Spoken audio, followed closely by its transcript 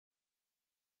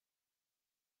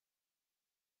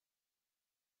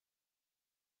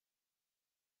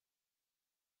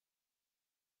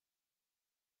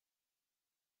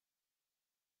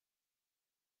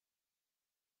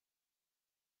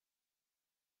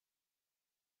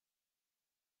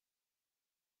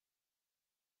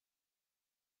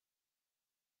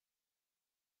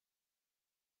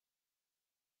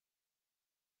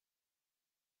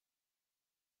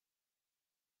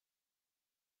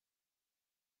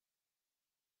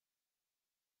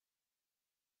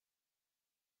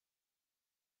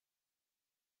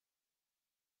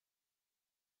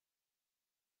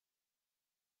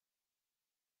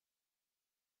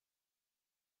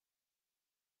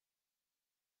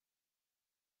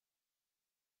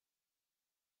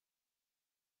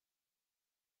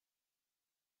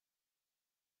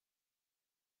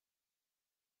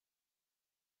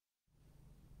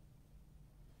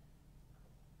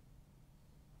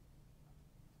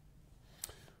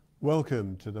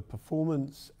Welcome to the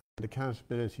Performance and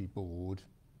Accountability Board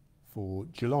for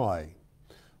July.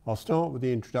 I'll start with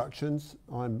the introductions.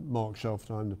 I'm Mark Shelford,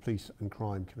 I'm the Police and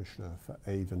Crime Commissioner for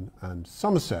Avon and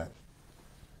Somerset.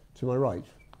 To my right.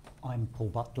 I'm Paul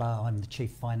Butler, I'm the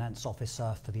Chief Finance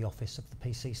Officer for the Office of the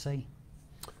PCC.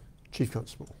 Chief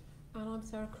Constable. And I'm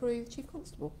Sarah Crew, Chief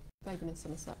Constable of Avon and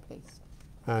Somerset Police.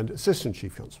 And Assistant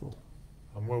Chief Constable.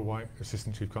 I'm Will White,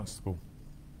 Assistant Chief Constable.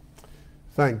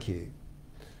 Thank you.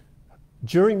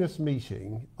 During this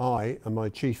meeting, I and my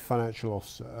Chief Financial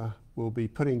Officer will be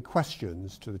putting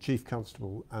questions to the Chief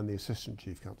Constable and the Assistant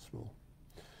Chief Constable.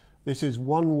 This is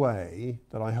one way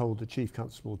that I hold the Chief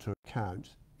Constable to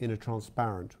account in a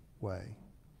transparent way.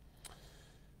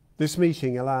 This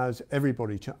meeting allows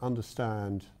everybody to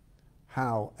understand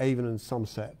how Avon and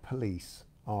Somerset Police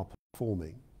are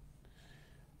performing.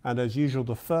 And as usual,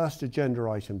 the first agenda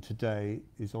item today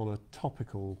is on a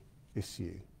topical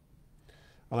issue.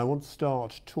 And I want to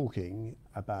start talking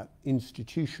about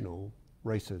institutional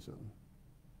racism.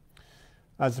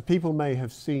 As the people may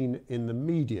have seen in the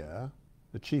media,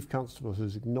 the Chief Constable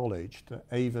has acknowledged that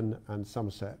Avon and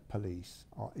Somerset Police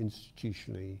are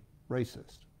institutionally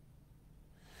racist.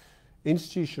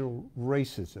 Institutional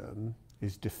racism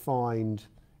is defined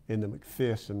in the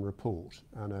Macpherson report,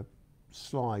 and a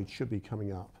slide should be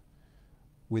coming up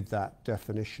with that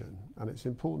definition. And it's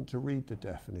important to read the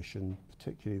definition,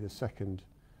 particularly the second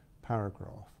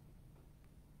paragraph.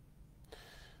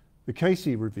 The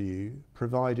Casey review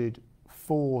provided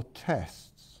 4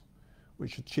 tests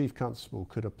which the Chief Constable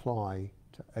could apply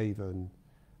to Avon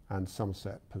and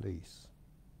Somerset Police.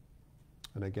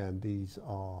 And again, these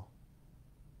are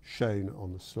shown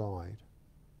on the slide.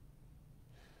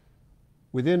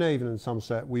 Within Avon and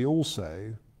Somerset, we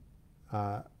also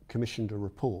commissioned a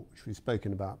report, which we've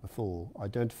spoken about before,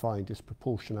 identifying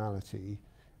disproportionality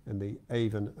in the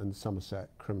Avon and Somerset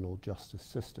criminal justice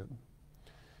system.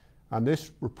 And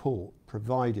this report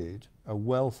provided a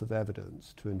wealth of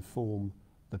evidence to inform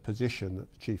the position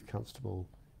that the Chief Constable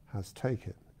has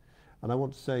taken. And I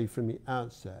want to say from the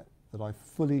outset that I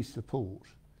fully support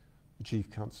the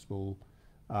Chief Constable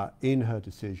in her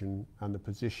decision and the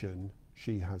position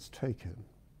she has taken.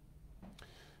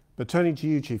 But turning to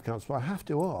you, Chief Constable, I have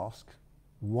to ask,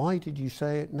 why did you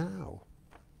say it now?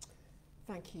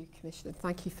 Thank you, Commissioner.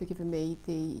 Thank you for giving me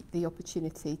the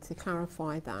opportunity to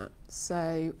clarify that.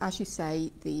 So, as you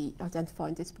say, the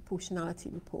Identifying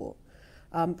Disproportionality report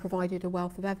provided a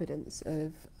wealth of evidence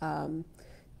of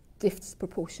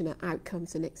disproportionate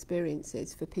outcomes and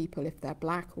experiences for people if they're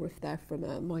black or if they're from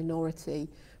a minority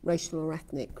racial or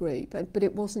ethnic group. But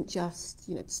it wasn't just,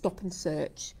 stop and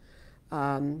search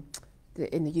in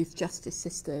the youth justice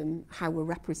system, how we're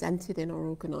represented in our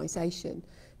organisation.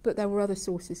 But there were other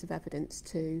sources of evidence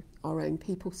too, our own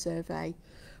people survey,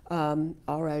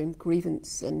 our own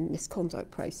grievance and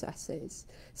misconduct processes.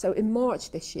 So in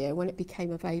March this year, when it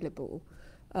became available,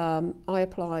 I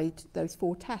applied those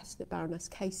 4 tests that Baroness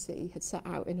Casey had set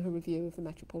out in her review of the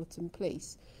Metropolitan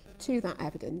Police to that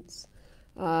evidence.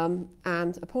 And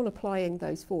upon applying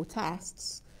those 4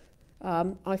 tests,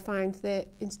 I found that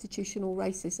institutional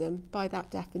racism, by that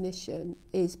definition,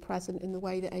 is present in the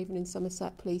way that Avon and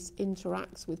Somerset Police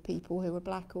interacts with people who are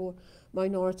black or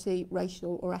minority,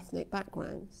 racial or ethnic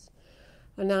backgrounds.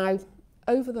 And now,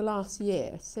 over the last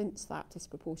year, since that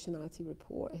disproportionality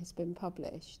report has been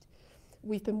published,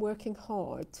 we've been working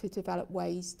hard to develop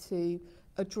ways to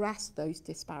address those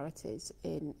disparities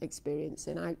in experience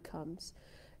and outcomes,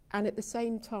 and at the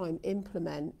same time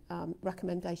implement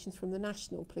recommendations from the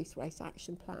National Police Race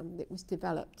Action Plan that was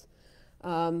developed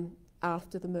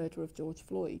after the murder of George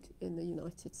Floyd in the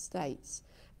United States.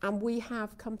 And we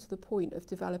have come to the point of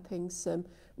developing some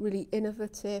really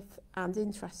innovative and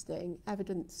interesting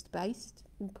evidence-based,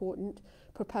 important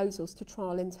proposals to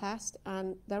trial and test,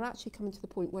 and they're actually coming to the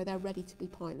point where they're ready to be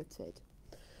piloted.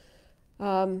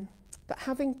 But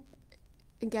having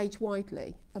engaged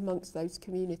widely amongst those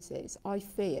communities, I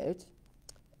feared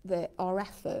that our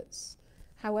efforts,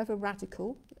 however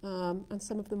radical, and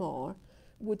some of them are,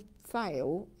 would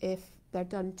fail if they're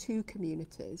done to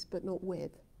communities but not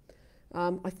with.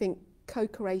 I think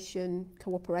co-creation,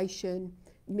 cooperation,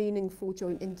 meaningful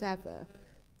joint endeavour,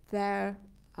 they're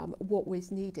what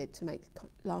was needed to make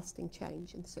lasting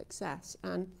change and success.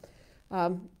 And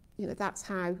that's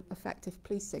how effective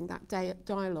policing, that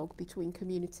dialogue between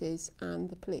communities and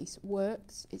the police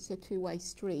works. It's a two-way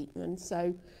street. And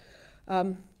so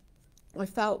I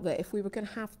felt that if we were going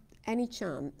to have any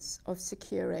chance of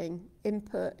securing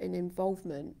input and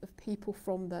involvement of people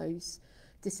from those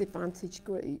disadvantaged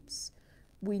groups,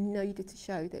 we needed to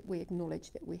show that we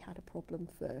acknowledged that we had a problem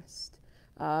first.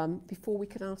 before we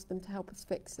can ask them to help us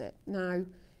fix it. Now,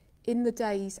 in the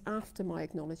days after my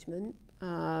acknowledgement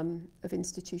of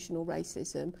institutional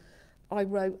racism, I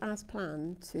wrote as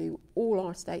planned to all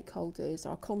our stakeholders,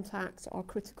 our contacts, our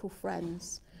critical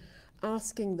friends,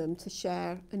 asking them to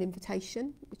share an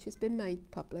invitation, which has been made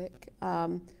public,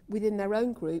 within their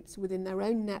own groups, within their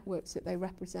own networks that they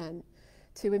represent,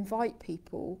 to invite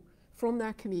people from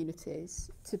their communities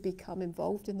to become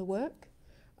involved in the work.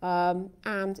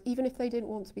 And even if they didn't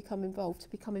want to become involved, to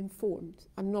become informed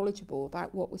and knowledgeable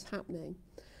about what was happening.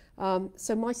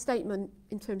 So my statement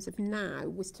in terms of now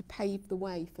was to pave the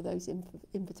way for those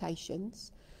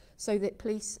invitations so that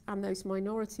police and those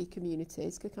minority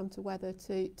communities could come together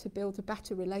to build a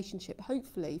better relationship,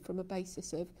 hopefully from a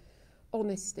basis of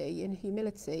honesty and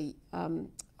humility.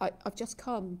 I've just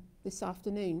come this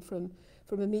afternoon from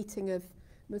a meeting of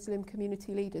Muslim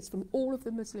community leaders from all of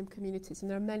the Muslim communities,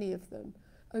 and there are many of them,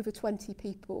 over 20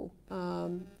 people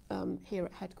here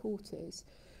at headquarters,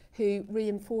 who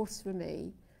reinforced for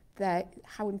me that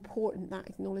how important that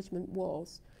acknowledgement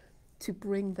was to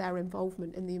bring their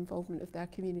involvement and the involvement of their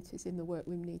communities in the work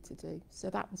we need to do. So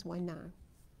that was why now.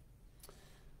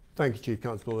 Thank you, Chief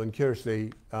Constable. And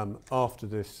curiously, after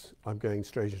this, I'm going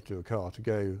straight into a car to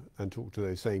go and talk to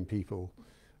those same people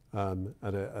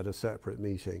at a separate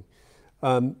meeting.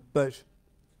 But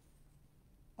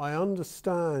I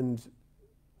understand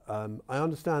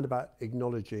about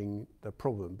acknowledging the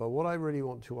problem, but what I really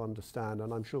want to understand,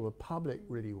 and I'm sure the public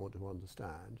really want to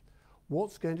understand,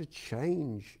 what's going to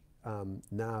change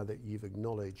now that you've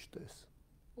acknowledged this?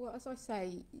 Well, as I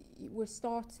say, we're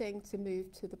starting to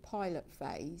move to the pilot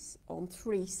phase on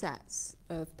 3 sets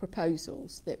of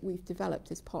proposals that we've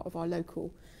developed as part of our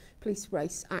local police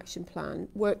race action plan,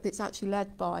 work that's actually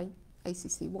led by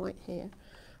ACC White here.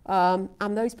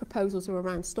 And those proposals are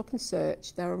around stop and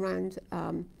search. They're around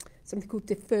something called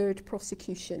deferred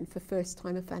prosecution for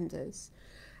first-time offenders,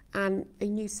 and a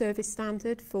new service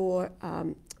standard for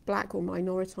black or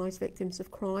minoritised victims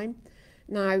of crime.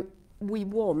 Now, we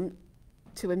want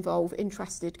to involve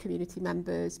interested community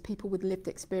members, people with lived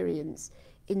experience,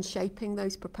 in shaping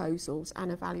those proposals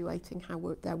and evaluating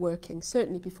how they're working,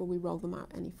 certainly before we roll them out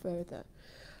any further.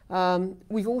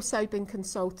 We've also been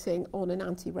consulting on an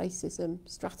anti-racism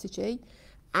strategy,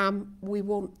 and we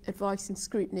want advice and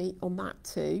scrutiny on that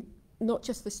too, not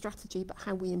just the strategy, but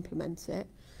how we implement it.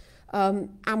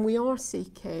 And we are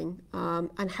seeking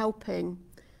and helping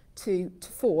to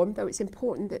form, though it's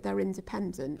important that they're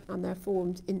independent and they're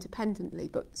formed independently,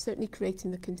 but certainly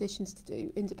creating the conditions to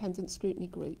do independent scrutiny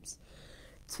groups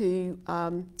to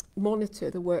monitor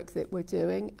the work that we're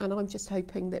doing. And I'm just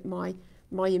hoping that my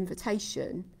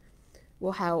invitation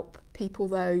will help people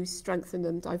those, strengthen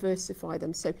them, diversify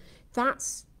them. So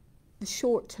that's the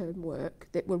short-term work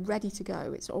that we're ready to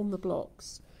go. It's on the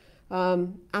blocks.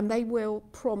 And they will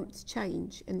prompt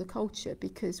change in the culture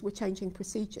because we're changing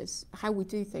procedures, how we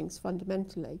do things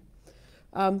fundamentally.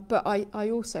 But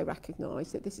I also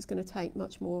recognise that this is going to take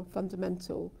much more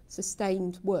fundamental,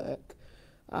 sustained work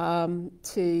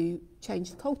to change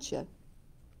the culture.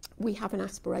 We have an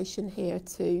aspiration here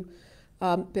to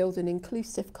build an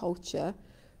inclusive culture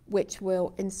which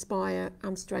will inspire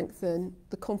and strengthen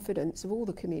the confidence of all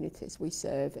the communities we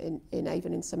serve in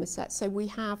Avon and Somerset. So we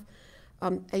have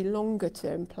a longer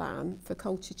term plan for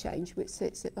culture change which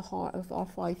sits at the heart of our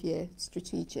 5-year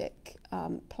strategic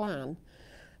plan.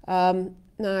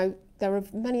 Now, there are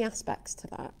many aspects to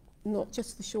that, not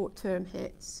just the short term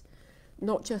hits,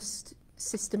 not just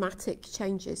systematic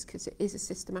changes, because it is a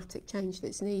systematic change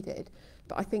that's needed,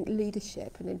 but I think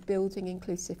leadership and in building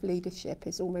inclusive leadership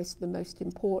is almost the most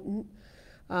important.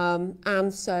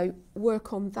 And so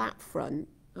work on that front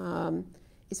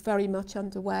is very much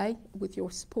underway with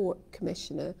your support,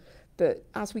 Commissioner. But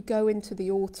as we go into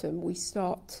the autumn, we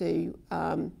start to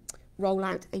roll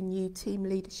out a new team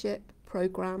leadership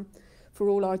programme for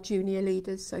all our junior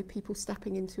leaders, so people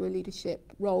stepping into a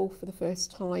leadership role for the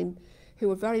first time, who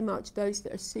are very much those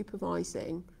that are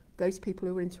supervising those people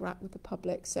who interact with the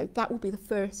public. So that will be the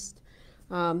first.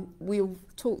 We've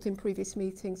talked in previous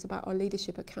meetings about our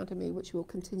Leadership Academy, which we'll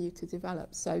continue to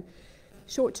develop. So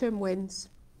short-term wins,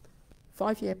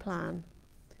 5-year plan,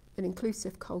 an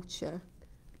inclusive culture,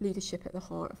 leadership at the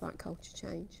heart of that culture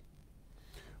change.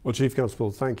 Well, Chief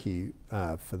Constable, thank you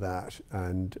for that.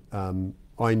 And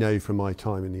I know from my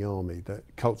time in the Army that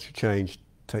culture change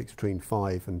takes between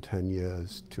 5 and 10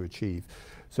 years to achieve.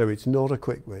 So it's not a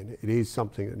quick win. It is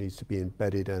something that needs to be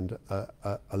embedded and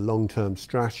a long-term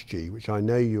strategy, which I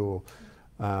know you're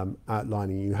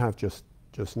outlining, you have just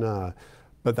now.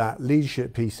 But that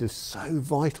leadership piece is so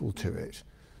vital to it,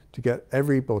 to get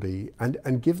everybody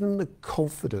and give them the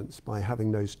confidence by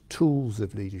having those tools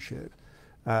of leadership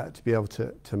to be able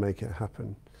to make it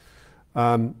happen.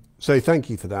 So thank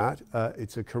you for that.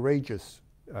 It's a courageous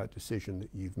decision that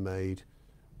you've made,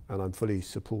 and I'm fully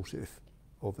supportive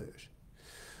of it.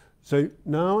 So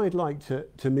now I'd like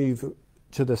to move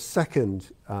to the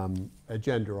second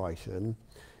agenda item,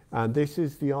 and this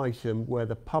is the item where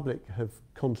the public have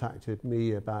contacted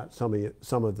me about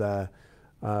some of their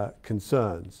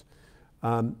concerns.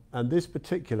 And this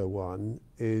particular one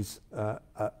is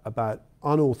about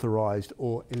unauthorised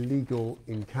or illegal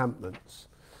encampments.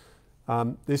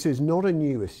 This is not a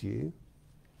new issue,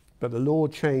 but the law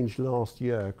changed last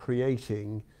year,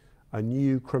 creating a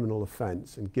new criminal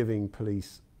offence and giving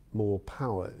police more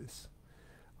powers.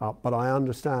 But I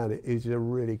understand it is a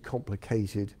really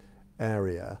complicated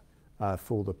area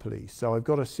for the police. So I've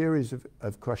got a series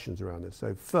of questions around this.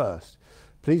 So first,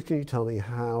 please can you tell me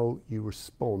how you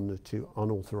respond to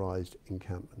unauthorised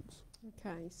encampments?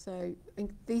 Okay, so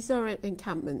these are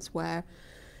encampments where,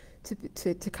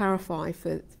 to clarify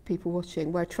for people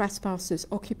watching, where trespassers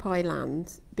occupy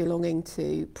land belonging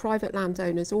to private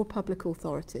landowners or public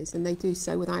authorities, and they do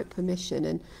so without permission.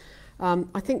 And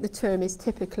I think the term is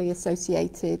typically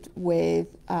associated with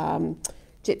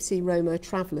Gypsy Roma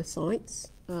traveller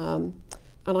sites.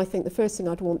 And I think the first thing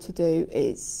I'd want to do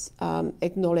is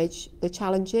acknowledge the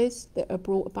challenges that are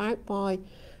brought about by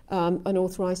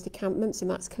unauthorised encampments,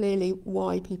 and that's clearly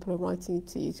why people are writing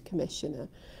to you, Commissioner.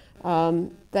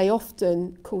 They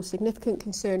often cause significant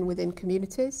concern within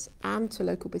communities and to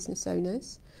local business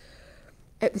owners.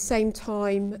 At the same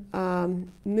time,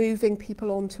 moving people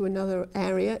onto another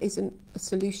area isn't a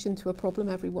solution to a problem.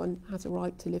 Everyone has a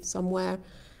right to live somewhere.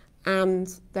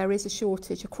 And there is a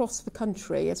shortage across the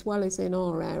country, as well as in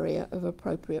our area, of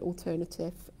appropriate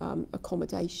alternative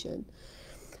accommodation.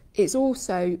 It's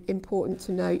also important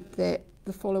to note that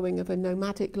the following of a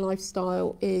nomadic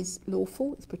lifestyle is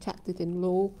lawful, it's protected in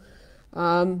law,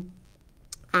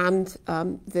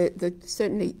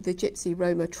 certainly the Gypsy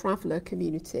Roma traveller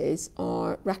communities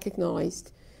are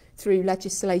recognised through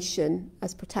legislation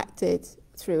as protected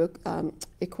through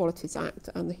Equalities Act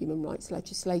and the human rights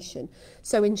legislation.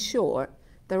 So in short,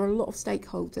 there are a lot of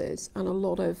stakeholders and a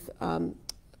lot of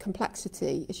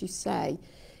complexity, as you say,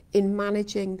 in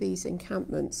managing these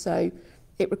encampments. So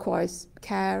it requires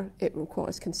care, it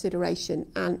requires consideration,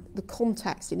 and the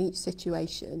context in each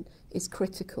situation is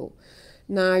critical.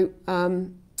 Now,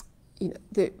 you know,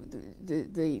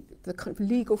 the kind of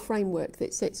legal framework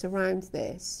that sits around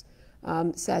this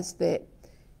says that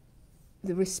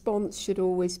the response should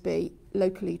always be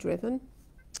locally driven.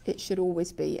 It should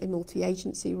always be a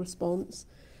multi-agency response.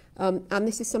 And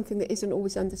this is something that isn't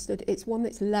always understood. It's one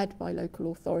that's led by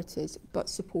local authorities, but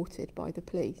supported by the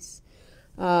police.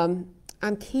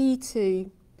 And key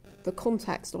to the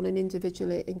context on an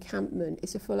individual encampment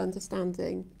is a full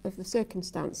understanding of the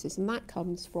circumstances. And that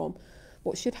comes from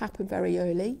what should happen very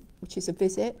early, which is a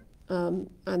visit.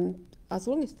 And as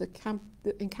long as the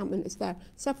encampment is there,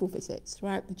 several visits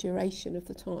throughout the duration of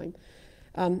the time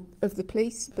of the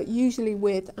police, but usually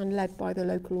with and led by the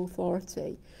local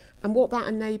authority. And what that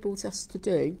enables us to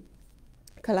do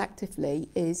collectively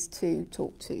is to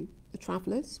talk to the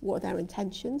travellers. What are their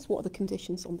intentions? What are the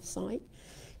conditions on the site?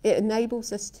 It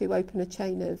enables us to open a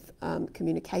chain of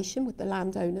communication with the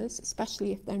landowners,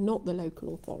 especially if they're not the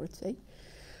local authority.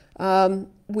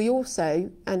 We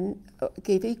also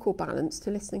give equal balance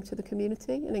to listening to the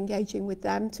community and engaging with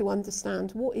them to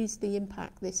understand what is the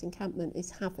impact this encampment is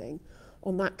having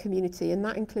on that community. And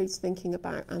that includes thinking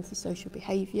about antisocial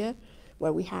behaviour,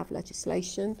 where we have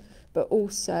legislation, but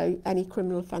also any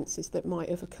criminal offences that might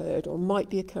have occurred or might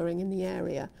be occurring in the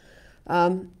area.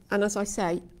 And as I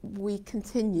say, we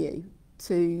continue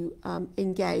to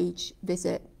engage,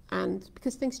 visit, and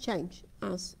because things change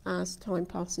as time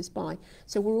passes by.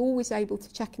 So we're always able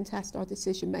to check and test our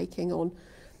decision making on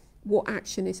what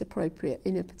action is appropriate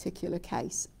in a particular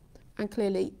case. And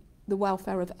clearly the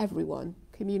welfare of everyone,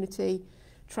 community,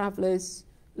 travellers,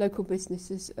 local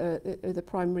businesses are the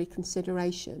primary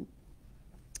consideration.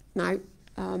 Now,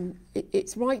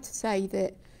 it's right to say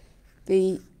that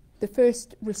the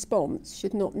first response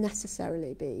should not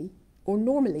necessarily be, or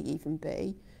normally even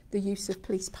be, the use of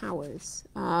police powers.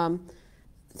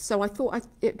 So I thought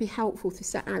it'd be helpful to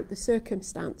set out the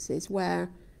circumstances where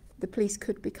the police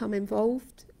could become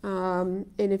involved in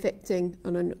evicting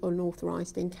an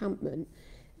unauthorised encampment.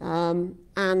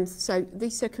 And so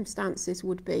these circumstances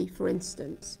would be, for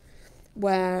instance,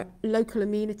 where local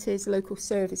amenities, local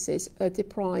services are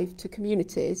deprived to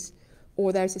communities,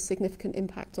 or there's a significant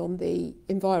impact on the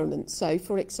environment. So,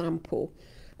 for example,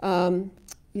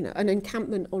 you know, an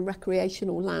encampment on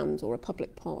recreational land or a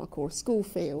public park or a school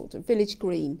field, a village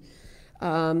green,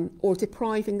 or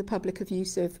depriving the public of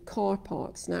use of car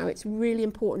parks. Now, it's really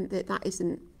important that that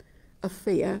isn't a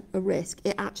fear, a risk.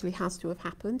 It actually has to have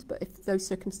happened, but if those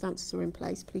circumstances are in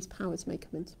place, police powers may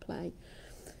come into play.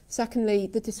 Secondly,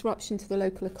 the disruption to the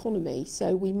local economy.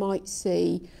 So we might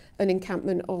see an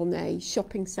encampment on a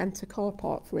shopping centre car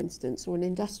park, for instance, or an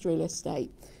industrial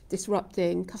estate,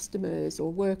 disrupting customers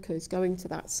or workers going to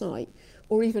that site,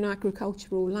 or even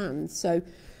agricultural land. So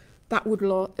that would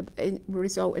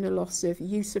result in a loss of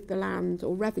use of the land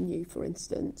or revenue, for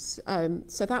instance.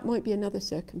 So that might be another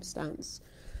circumstance.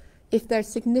 If there's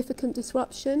significant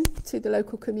disruption to the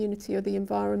local community or the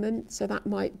environment, so that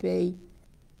might be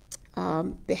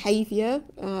behaviour,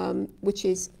 which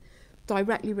is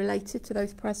directly related to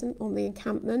those present on the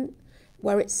encampment,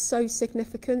 where it's so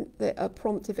significant that a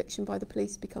prompt eviction by the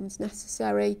police becomes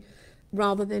necessary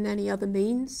rather than any other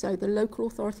means. So the local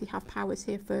authority have powers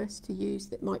here first to use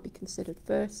that might be considered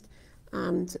first,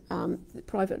 and the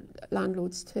private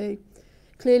landlords too.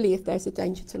 Clearly, if there's a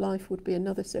danger to life, would be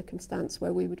another circumstance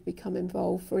where we would become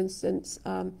involved. For instance,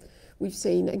 we've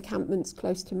seen encampments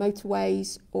close to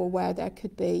motorways, or where there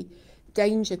could be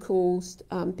danger caused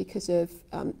because of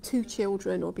two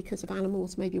children or because of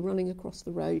animals maybe running across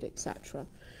the road, etc.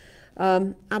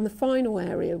 And the final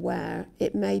area where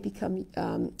it may become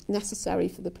necessary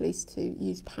for the police to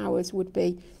use powers would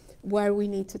be where we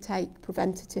need to take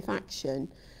preventative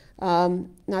action.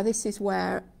 Now, this is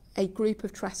where a group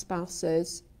of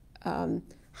trespassers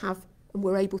have, and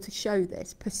we're able to show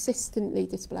this, persistently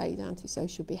displayed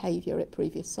antisocial behaviour at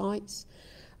previous sites.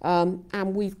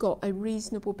 And we've got a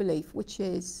reasonable belief, which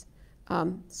is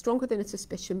stronger than a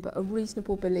suspicion, but a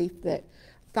reasonable belief that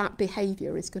that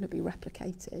behaviour is going to be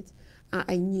replicated at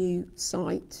a new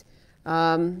site.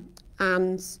 And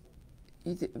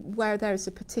where there is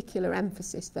a particular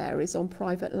emphasis there is on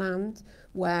private land,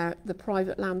 where the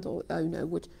private landowner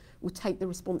would take the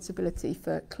responsibility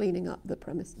for cleaning up the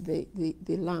premise, the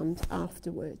land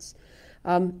afterwards.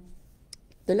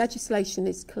 The legislation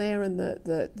is clear, and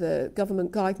the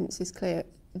government guidance is clear.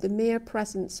 The mere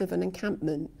presence of an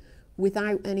encampment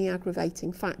without any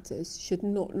aggravating factors should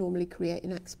not normally create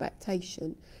an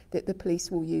expectation that the police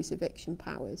will use eviction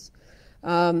powers.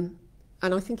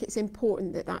 And I think it's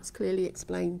important that that's clearly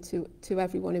explained to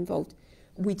everyone involved.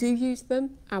 We do use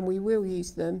them, and we will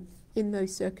use them in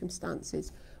those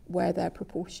circumstances where they're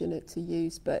proportionate to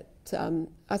use. But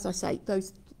as I say,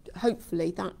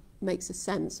 hopefully that makes a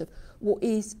sense of what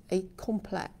is a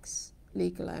complex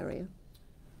legal area.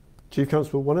 Chief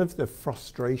Constable, one of the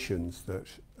frustrations that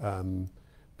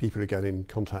people who get in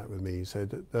contact with me say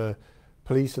that the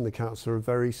police and the council are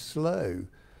very slow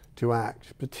to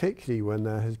act, particularly when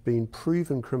there has been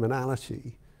proven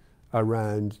criminality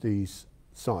around these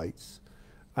sites.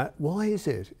 Why is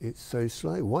it's so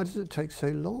slow? Why does it take so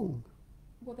long?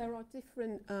 Well, there are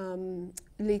different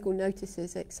legal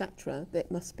notices, etc., that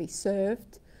must be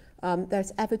served.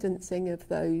 There's evidencing of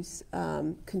those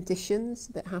conditions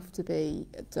that have to be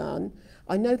done.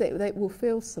 I know that they will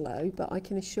feel slow, but I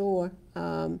can assure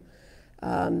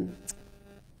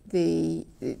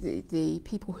the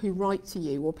people who write to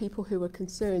you or people who are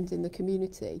concerned in the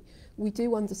community, we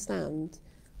do understand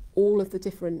all of the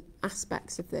different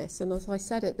aspects of this. And as I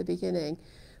said at the beginning,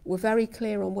 we're very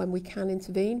clear on when we can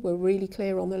intervene. We're really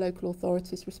clear on the local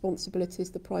authorities'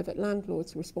 responsibilities, the private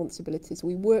landlords' responsibilities.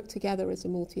 We work together as a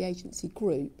multi-agency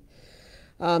group.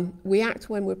 We act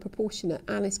when we're proportionate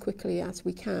and as quickly as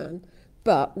we can,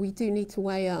 but we do need to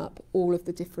weigh up all of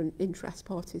the different interest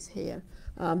parties here.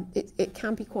 It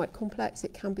can be quite complex,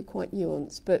 it can be quite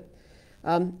nuanced, but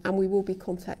and we will be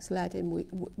context-led, and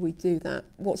we do that.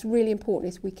 What's really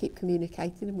important is we keep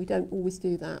communicating, and we don't always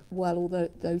do that while all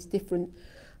those different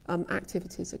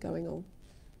activities are going on.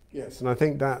 Yes, and I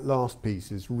think that last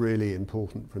piece is really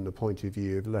important from the point of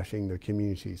view of letting the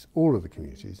communities, all of the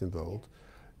communities involved,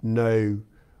 know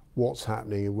what's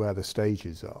happening and where the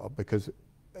stages are, because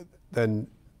then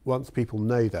once people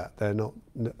know that, they're not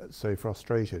so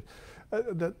frustrated.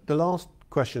 The last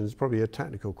question is probably a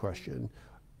technical question.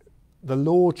 The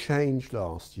law changed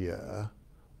last year.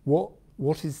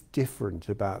 What is different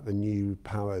about the new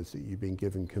powers that you've been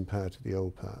given compared to the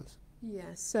old powers?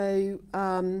 Yeah, so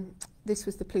this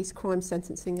was the Police Crime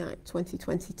Sentencing Act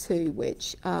 2022,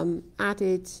 which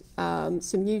added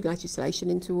some new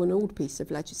legislation into an old piece of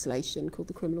legislation called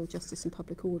the Criminal Justice and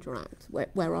Public Order Act,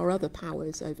 where our other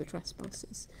powers over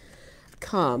trespassers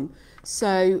come.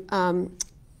 So,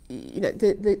 you know,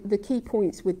 the key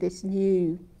points with this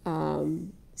new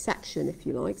section, if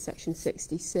you like, section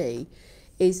 60C,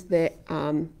 is that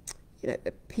you know,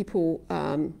 people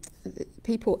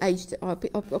people aged, I'll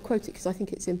quote it because I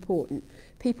think it's important,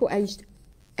 people aged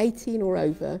 18 or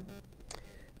over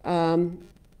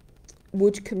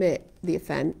would commit the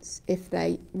offence if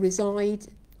they reside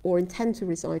or intend to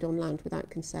reside on land without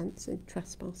consent, so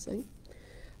trespassing.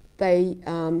 They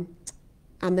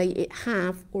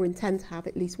have or intend to have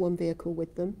at least one vehicle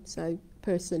with them, so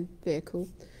person, vehicle,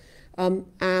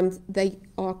 and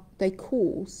they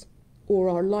cause or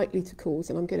are likely to cause,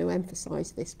 and I'm going to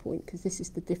emphasise this point because this is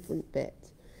the different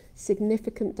bit,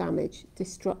 significant damage,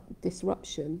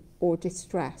 disruption or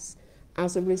distress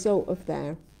as a result of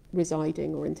their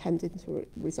residing or intending to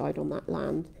reside on that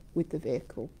land with the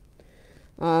vehicle.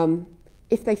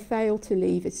 If they fail to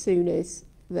leave as soon as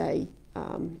they,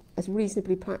 as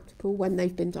reasonably practical when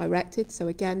they've been directed, so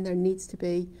again there needs to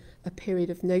be a period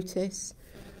of notice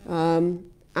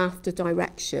after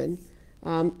direction,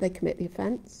 they commit the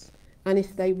offence. And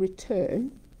if they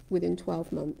return within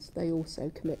 12 months, they also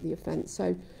commit the offence.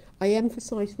 So I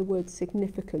emphasise the word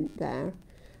significant there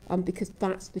because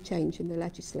that's the change in the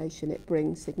legislation. It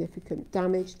brings significant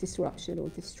damage, disruption or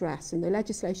distress. And the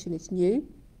legislation is new.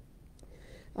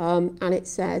 And it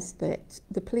says that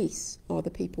the police are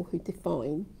the people who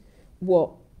define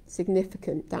what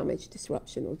significant damage,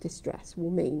 disruption or distress will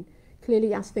mean.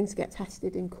 Clearly, as things get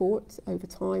tested in court over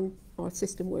time, our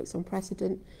system works on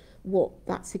precedent. What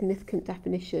that significant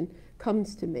definition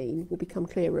comes to mean will become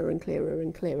clearer and clearer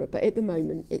and clearer. But at the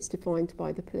moment, it's defined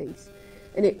by the police.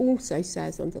 And it also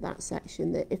says under that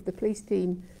section that if the police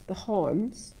deem the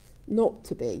harms not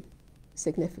to be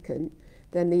significant,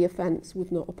 then the offence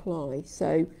would not apply.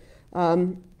 So,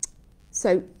 in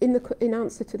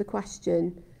answer to the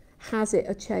question, has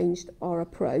it changed our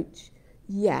approach?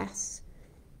 Yes,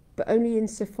 but only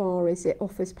insofar as it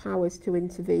offers powers to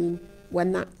intervene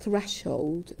when that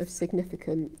threshold of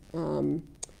significant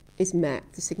is met,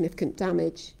 the significant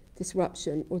damage,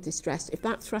 disruption or distress. If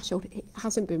that threshold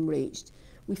hasn't been reached,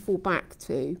 we fall back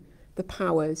to the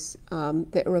powers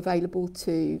that are available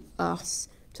to us,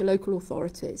 to local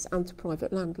authorities and to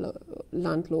private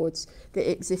landlords that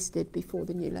existed before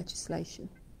the new legislation.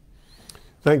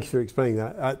 Thank you for explaining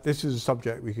that. This is a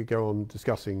subject we could go on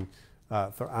discussing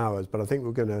for hours, but I think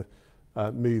we're going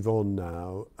to move on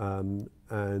now,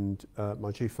 and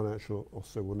my Chief Financial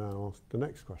Officer will now ask the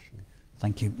next question.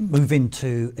 Thank you. Moving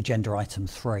to agenda item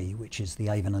 3, which is the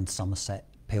Avon and Somerset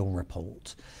Peel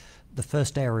report. The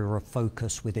first area of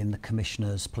focus within the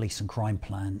Commissioner's Police and Crime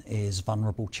Plan is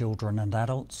vulnerable children and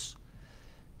adults.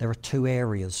 There are 2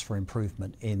 areas for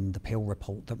improvement in the Peel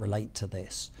report that relate to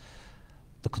this.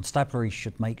 The Constabulary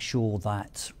should make sure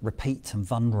that repeat and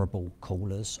vulnerable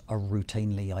callers are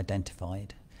routinely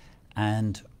identified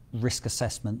and risk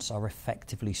assessments are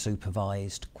effectively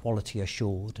supervised, quality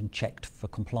assured and checked for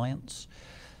compliance.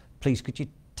 Please, could you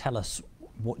tell us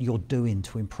what you're doing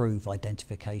to improve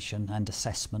identification and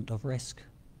assessment of risk?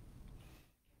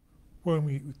 When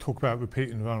we talk about repeat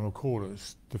and vulnerable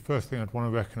callers, the first thing I'd want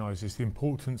to recognise is the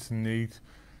importance and need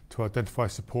to identify,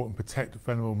 support and protect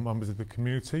vulnerable members of the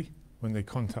community when they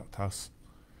contact us.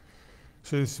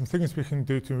 So there's some things we can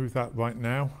do to improve that right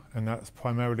now, and that's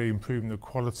primarily improving the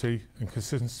quality and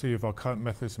consistency of our current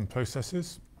methods and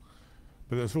processes.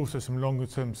 But there's also some longer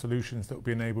term solutions that will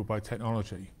be enabled by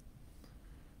technology.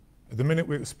 At the minute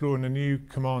we're exploring a new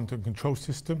command and control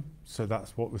system, so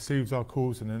that's what receives our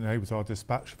calls and enables our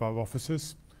dispatch of our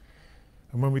officers.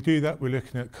 And when we do that, we're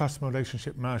looking at customer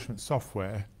relationship management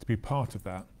software to be part of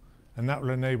that. And that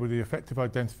will enable the effective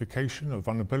identification of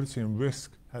vulnerability and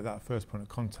risk at that first point of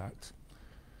contact.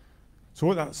 So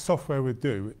what that software would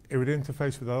do, it would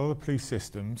interface with our other police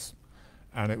systems,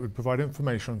 and it would provide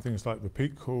information on things like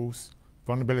repeat calls,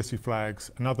 vulnerability flags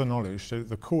and other knowledge, so that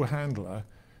the call handler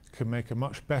can make a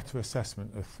much better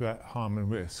assessment of threat, harm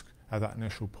and risk at that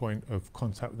initial point of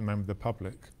contact with a member of the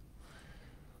public.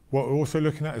 What we're also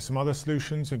looking at is some other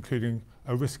solutions, including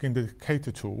a risk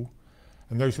indicator tool,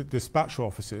 and those that dispatch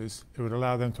officers, it would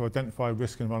allow them to identify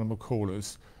risk and vulnerable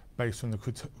callers based on the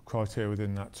criteria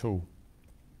within that tool.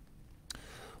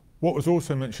 What was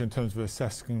also mentioned in terms of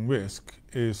assessing risk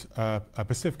is a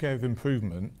specific area of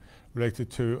improvement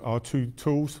related to our 2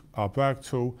 tools, our BRAG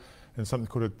tool and something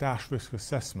called a dash risk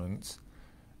assessment,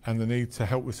 and the need to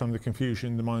help with some of the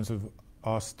confusion in the minds of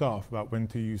our staff about when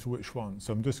to use which one.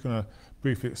 So I'm just going to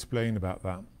briefly explain about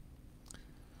that.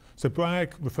 So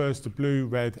BRAG refers to blue,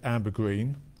 red, amber,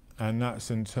 green, and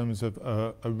that's in terms of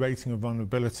a rating of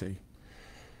vulnerability.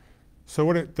 So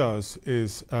what it does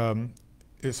is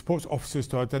it supports officers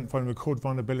to identify and record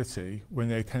vulnerability when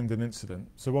they attend an incident.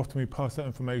 So often we pass that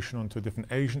information on to a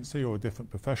different agency or a different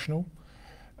professional,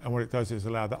 And what it does is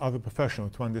allow the other professional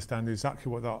to understand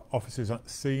exactly what the officers have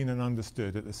seen and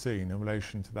understood at the scene in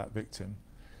relation to that victim.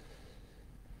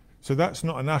 So that's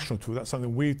not a national tool, that's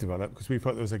something we've developed because we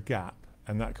thought there was a gap,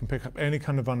 and that can pick up any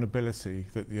kind of vulnerability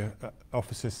that the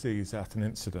officer sees at an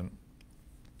incident.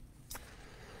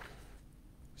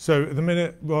 So at the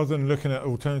minute, rather than looking at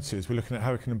alternatives, we're looking at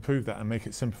how we can improve that and make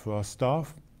it simpler for our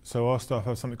staff. So our staff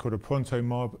have something called a Pronto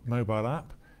mobile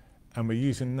app, and we're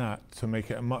using that to make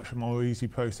it a much more easy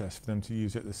process for them to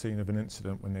use at the scene of an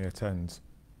incident when they attend.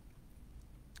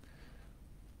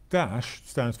 DASH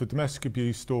stands for Domestic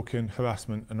Abuse, Stalking,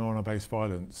 Harassment and Honour-Based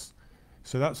Violence.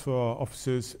 So that's for our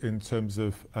officers in terms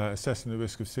of assessing the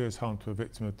risk of serious harm to a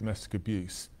victim of domestic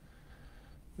abuse.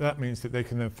 That means that they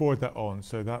can then forward that on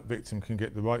so that victim can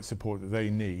get the right support that they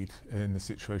need in the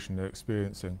situation they're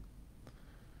experiencing.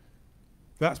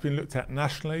 That's been looked at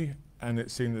nationally, and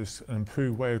it's seen as an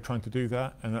improved way of trying to do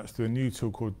that, and that's through a new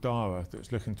tool called DARA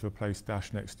that's looking to replace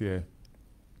DASH next year.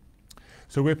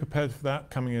 So we're prepared for that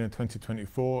coming in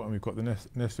 2024, and we've got the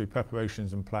necessary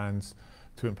preparations and plans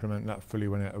to implement that fully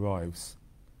when it arrives.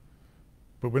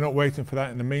 But we're not waiting for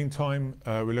that. In the meantime,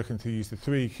 we're looking to use the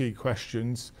 3 key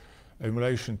questions in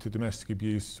relation to domestic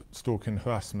abuse, stalking,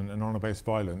 harassment and honour-based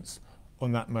violence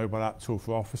on that mobile app tool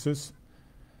for officers.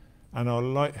 And our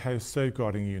Lighthouse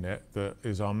Safeguarding Unit, that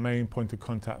is our main point of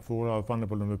contact for all our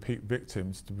vulnerable and repeat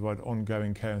victims, to provide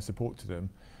ongoing care and support to them,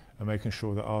 and making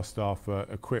sure that our staff are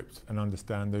equipped and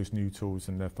understand those new tools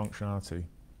and their functionality.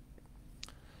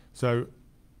 So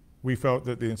we felt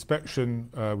that the inspection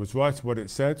was right what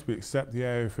it said. We accept the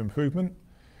area for improvement.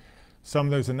 Some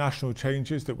of those are national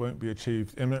changes that won't be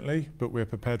achieved imminently, but we're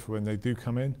prepared for when they do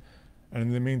come in. And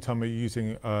in the meantime, we're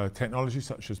using technology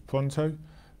such as Pronto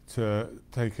to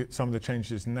take some of the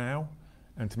changes now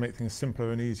and to make things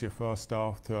simpler and easier for our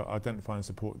staff to identify and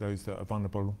support those that are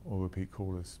vulnerable or repeat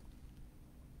callers.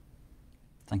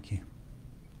 Thank you.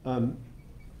 I'm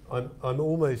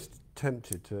almost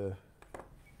tempted to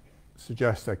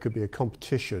suggest there could be a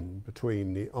competition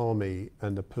between the army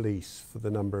and the police for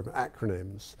the number of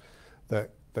acronyms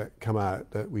that come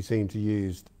out that we seem to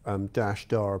use, DASH,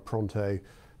 DARA, Pronto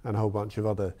and a whole bunch of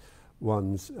other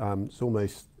ones. It's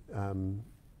almost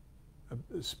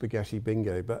spaghetti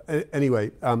bingo, but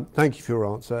anyway, thank you for your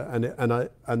answer.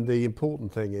 And the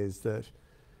important thing is that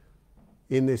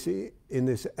in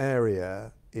this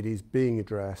area, it is being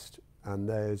addressed, and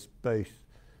there's both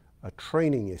a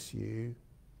training issue,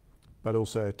 but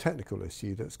also a technical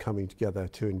issue that's coming together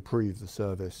to improve the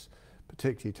service,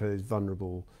 particularly to those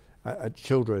vulnerable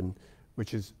children,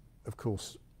 which is, of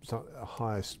course, a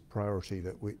highest priority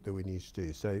that we need to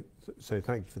do. So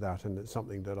thank you for that, and it's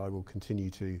something that I will continue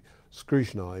to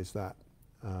scrutinise that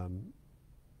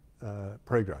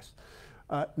progress.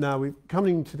 Now we're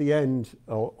coming to the end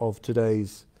of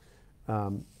today's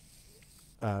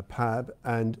PAB,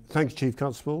 and thank you, Chief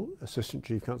Constable, Assistant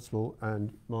Chief Constable,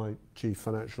 and my Chief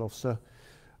Financial Officer.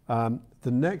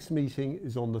 The next meeting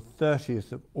is on the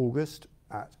 30th of August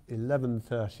at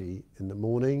 11:30 in the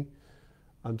morning.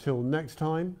 Until next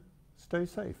time, stay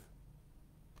safe.